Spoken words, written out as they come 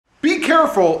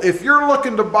careful if you're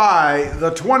looking to buy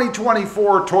the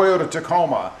 2024 Toyota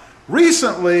Tacoma.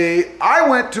 Recently, I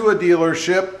went to a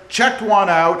dealership, checked one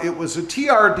out. It was a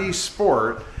TRD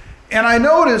Sport, and I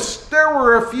noticed there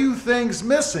were a few things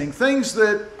missing, things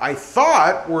that I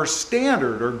thought were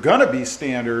standard or gonna be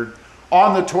standard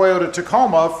on the Toyota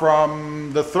Tacoma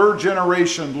from the third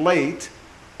generation late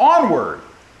onward.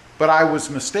 But I was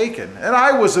mistaken, and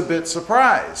I was a bit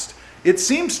surprised. It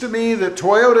seems to me that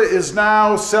Toyota is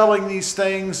now selling these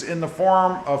things in the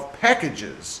form of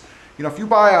packages. You know, if you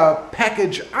buy a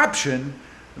package option,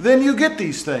 then you get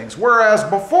these things. Whereas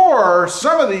before,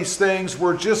 some of these things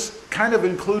were just kind of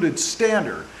included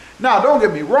standard. Now, don't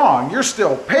get me wrong, you're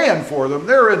still paying for them.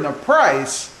 They're in the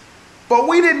price. But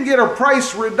we didn't get a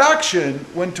price reduction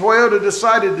when Toyota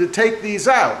decided to take these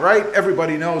out, right?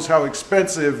 Everybody knows how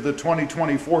expensive the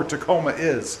 2024 Tacoma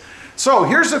is. So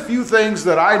here's a few things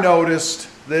that I noticed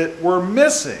that were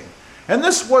missing. And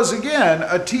this was, again,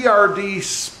 a TRD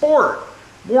Sport,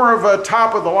 more of a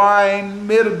top of the line,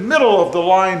 middle of the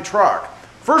line truck.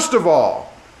 First of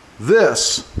all,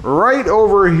 this right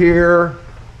over here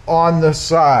on the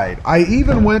side. I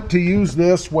even went to use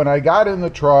this when I got in the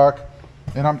truck.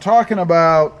 And I'm talking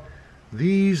about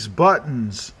these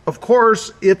buttons. Of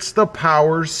course, it's the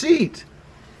power seat.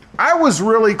 I was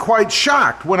really quite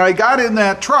shocked. When I got in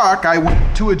that truck, I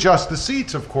went to adjust the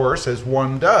seats, of course, as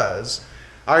one does.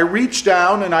 I reached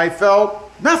down and I felt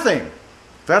nothing.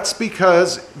 That's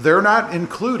because they're not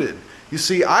included. You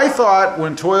see, I thought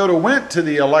when Toyota went to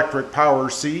the electric power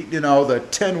seat, you know, the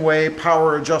 10-way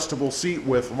power adjustable seat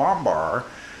with lumbar,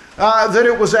 that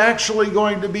it was actually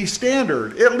going to be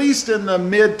standard, at least in the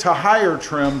mid to higher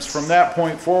trims from that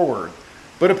point forward.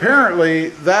 But apparently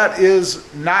that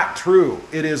is not true.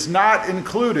 It is not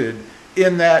included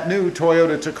in that new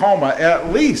Toyota Tacoma,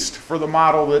 at least for the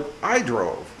model that I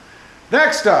drove.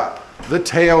 Next up, the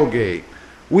tailgate.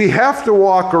 We have to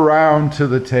walk around to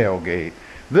the tailgate.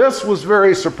 This was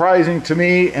very surprising to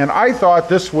me, and I thought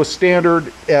this was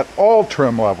standard at all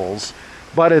trim levels,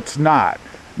 but it's not.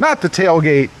 Not the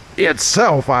tailgate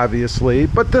itself, obviously,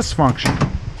 but this function.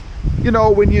 You know,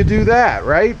 when you do that,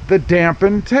 right? The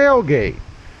dampened tailgate.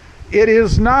 It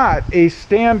is not a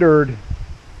standard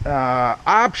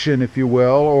option, if you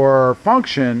will, or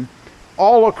function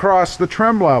all across the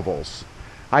trim levels.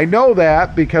 I know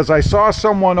that because I saw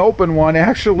someone open one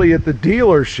actually at the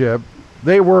dealership.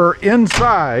 They were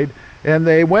inside and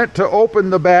they went to open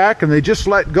the back and they just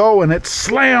let go and it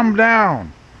slammed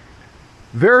down.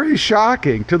 Very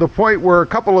shocking, to the point where a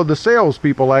couple of the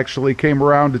salespeople actually came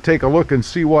around to take a look and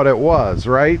see what it was,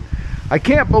 right? I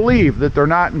can't believe that they're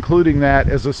not including that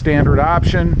as a standard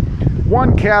option.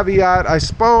 One caveat, I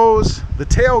suppose, the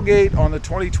tailgate on the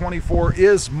 2024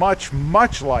 is much,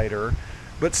 much lighter,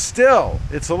 but still,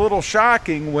 it's a little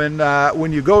shocking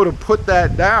when you go to put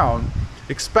that down,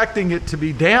 expecting it to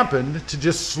be dampened to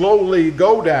just slowly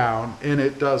go down, and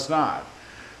it does not.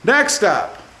 Next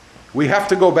up, we have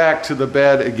to go back to the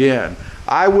bed again.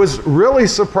 I was really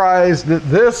surprised that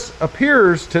this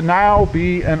appears to now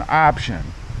be an option.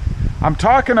 I'm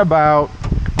talking about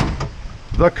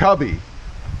the cubby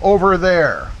over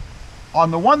there. On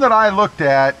the one that I looked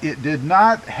at, it did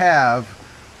not have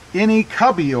any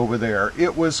cubby over there.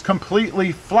 It was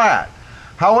completely flat.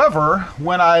 However,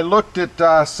 when I looked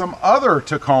at some other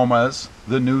Tacomas,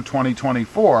 the new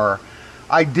 2024,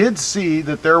 I did see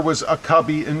that there was a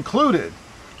cubby included.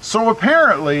 So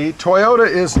apparently, Toyota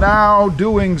is now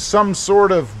doing some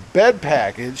sort of bed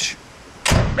package.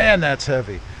 Man, that's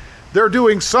heavy. They're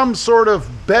doing some sort of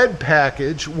bed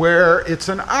package where it's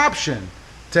an option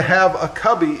to have a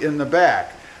cubby in the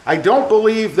back. I don't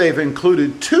believe they've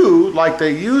included two like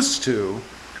they used to,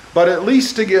 but at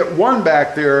least to get one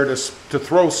back there to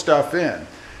throw stuff in.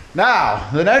 Now,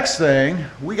 the next thing,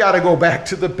 we got to go back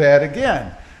to the bed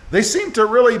again. They seem to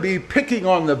really be picking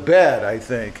on the bed, I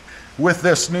think, with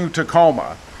this new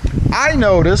Tacoma. I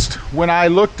noticed when I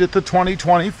looked at the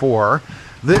 2024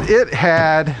 that it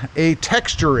had a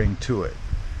texturing to it,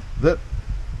 that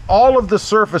all of the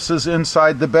surfaces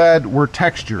inside the bed were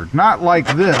textured, not like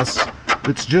this,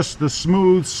 it's just the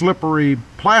smooth, slippery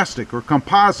plastic or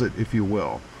composite, if you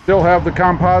will. Still have the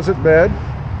composite bed.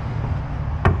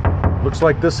 Looks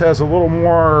like this has a little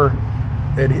more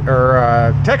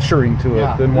texturing to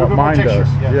it than what mine does.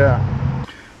 Yeah.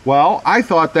 Well, I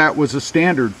thought that was a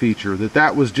standard feature,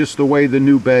 that was just the way the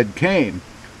new bed came.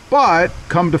 But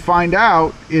come to find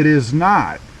out, it is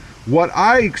not. What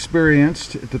I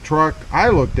experienced at the truck I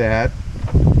looked at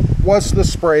was the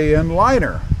spray-in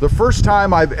liner. The first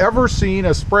time I've ever seen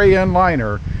a spray-in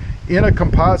liner in a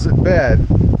composite bed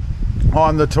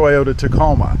on the Toyota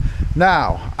Tacoma.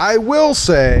 Now, I will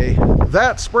say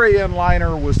that spray-in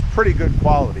liner was pretty good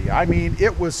quality. I mean,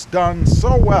 it was done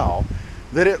so well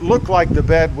that it looked like the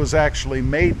bed was actually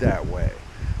made that way,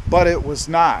 but it was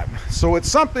not. So it's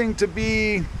something to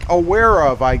be aware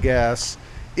of, I guess,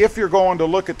 if you're going to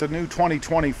look at the new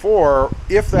 2024,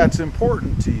 if that's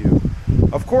important to you.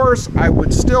 Of course, I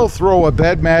would still throw a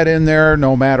bed mat in there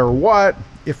no matter what,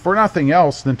 if for nothing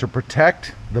else than to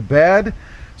protect the bed.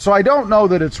 So I don't know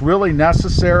that it's really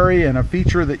necessary and a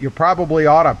feature that you probably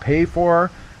ought to pay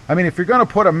for. I mean, if you're going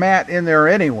to put a mat in there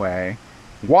anyway,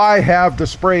 why have the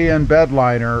spray-in bed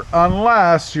liner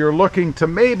unless you're looking to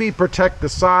maybe protect the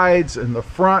sides and the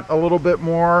front a little bit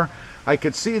more? I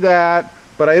could see that,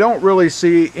 but I don't really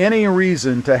see any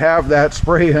reason to have that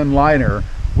spray-in liner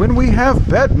when we have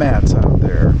bed mats out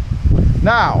there.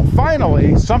 Now,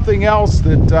 finally, something else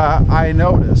that I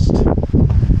noticed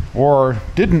or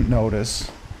didn't notice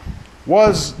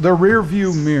was the rear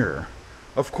view mirror.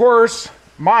 Of course,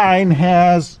 mine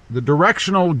has the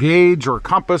directional gauge or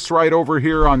compass right over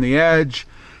here on the edge,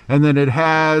 and then it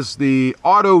has the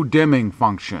auto dimming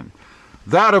function.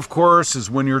 That, of course, is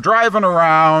when you're driving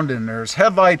around and there's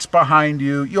headlights behind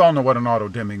you. You all know what an auto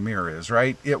dimming mirror is,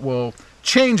 right? It will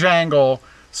change angle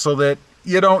so that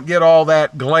you don't get all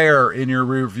that glare in your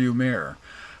rear view mirror.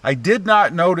 I did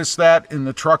not notice that in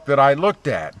the truck that I looked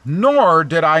at, nor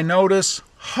did I notice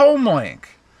HomeLink.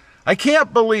 I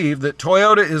can't believe that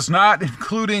Toyota is not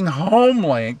including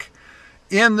HomeLink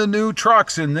in the new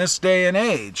trucks in this day and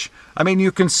age. I mean,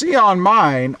 you can see on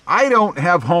mine, I don't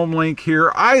have HomeLink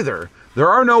here either. There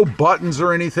are no buttons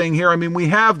or anything here. I mean, we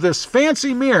have this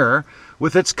fancy mirror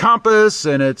with its compass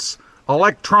and its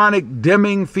electronic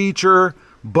dimming feature,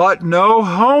 but no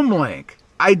HomeLink.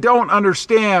 I don't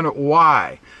understand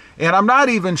why. And I'm not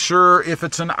even sure if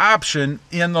it's an option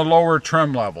in the lower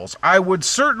trim levels. I would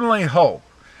certainly hope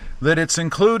that it's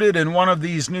included in one of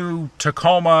these new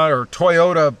Tacoma or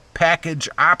Toyota package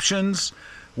options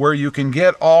where you can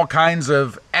get all kinds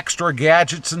of extra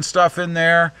gadgets and stuff in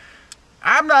there.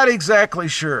 I'm not exactly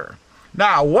sure.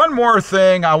 Now, one more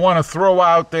thing I want to throw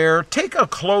out there. Take a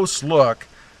close look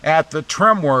at the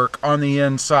trim work on the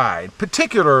inside,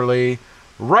 particularly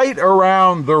right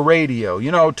around the radio.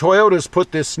 You know, Toyota's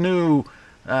put this new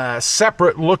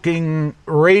separate looking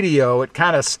radio. It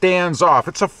kind of stands off.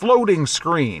 It's a floating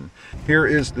screen. Here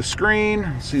is the screen.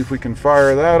 Let's see if we can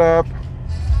fire that up.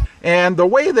 And the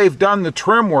way they've done the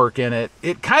trim work in it,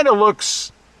 it kind of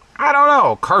looks, I don't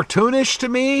know, cartoonish to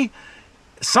me.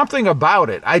 Something about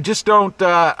it. I just don't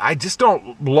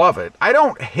love it. I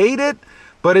don't hate it,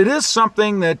 but it is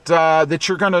something that that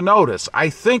you're going to notice.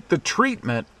 I think the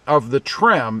treatment of the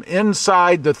trim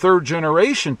inside the third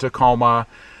generation Tacoma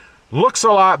looks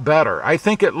a lot better. I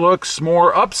think it looks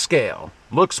more upscale,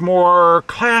 looks more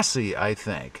classy, I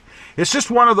think. It's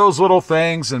just one of those little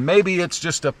things, and maybe it's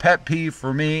just a pet peeve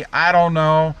for me. I don't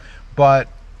know, but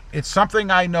it's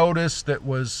something I noticed that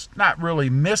was not really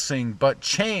missing, but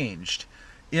changed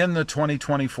in the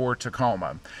 2024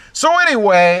 Tacoma. So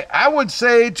anyway, I would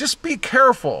say just be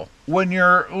careful when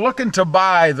you're looking to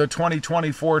buy the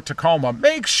 2024 Tacoma.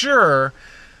 Make sure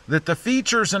that the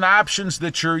features and options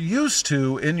that you're used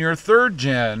to in your third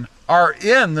gen are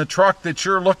in the truck that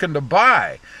you're looking to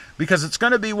buy, because it's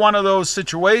going to be one of those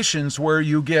situations where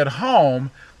you get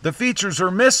home, the features are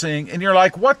missing, and you're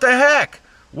like, what the heck?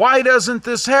 Why doesn't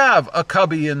this have a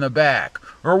cubby in the back?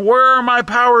 Or where are my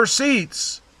power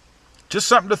seats? Just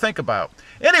something to think about.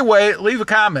 Anyway, leave a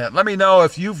comment. Let me know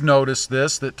if you've noticed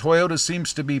this, that Toyota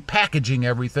seems to be packaging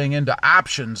everything into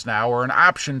options now, or an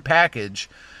option package,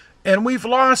 and we've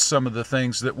lost some of the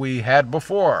things that we had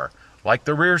before, like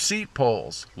the rear seat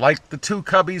pulls, like the 2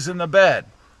 cubbies in the bed.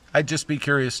 I'd just be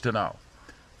curious to know.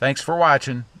 Thanks for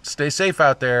watching. Stay safe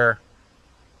out there.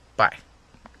 Bye.